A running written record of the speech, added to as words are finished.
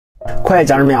快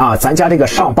家人们啊，咱家这个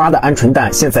上8的鹌鹑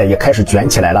蛋现在也开始卷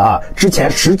起来了啊！之前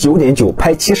19.9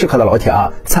拍70克的老铁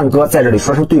啊，灿哥在这里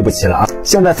说声对不起了啊！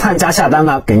现在灿家下单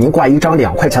呢，给您挂一张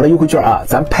2块钱的优惠券啊，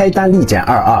咱拍单立减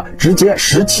2啊，直接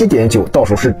17.9到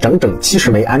手是整整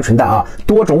70枚鹌鹑蛋啊，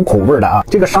多种口味的啊！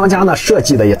这个商家呢设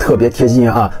计的也特别贴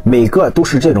心啊，每个都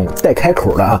是这种带开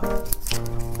口的啊。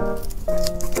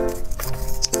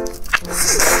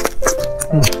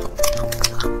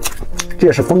这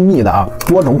也是蜂蜜的啊，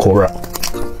多种口味，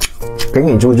给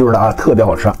你揪揪的啊，特别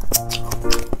好吃。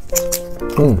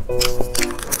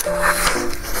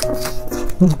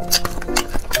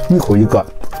一口一个，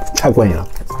太过瘾了。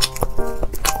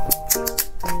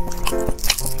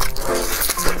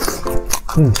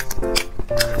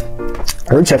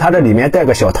而且它这里面带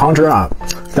个小汤汁啊，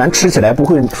咱吃起来不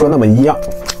会说那么一样。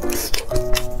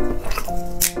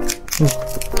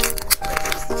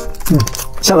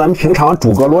像咱们平常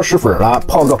煮个螺蛳粉了，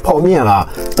泡个泡面了，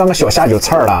当个小下酒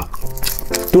菜了，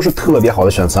都是特别好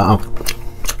的选择啊。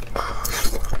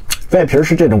外皮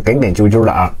是这种梗梗揪揪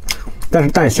的啊，但是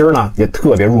蛋心呢也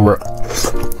特别入味。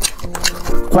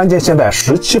关键现在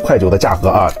17块9的价格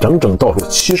啊，整整到手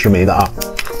70枚的啊。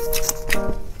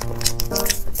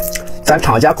咱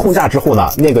厂家控价之后呢，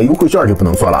那个优惠券就不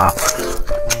能做了啊，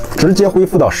直接恢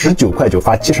复到19块9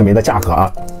发70枚的价格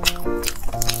啊。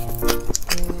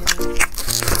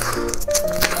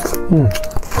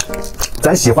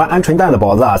咱喜欢鹌鹑蛋的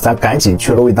宝子啊，咱赶紧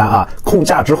去搂一单啊！控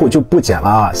价之后就不减了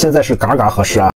啊！现在是嘎嘎合适啊！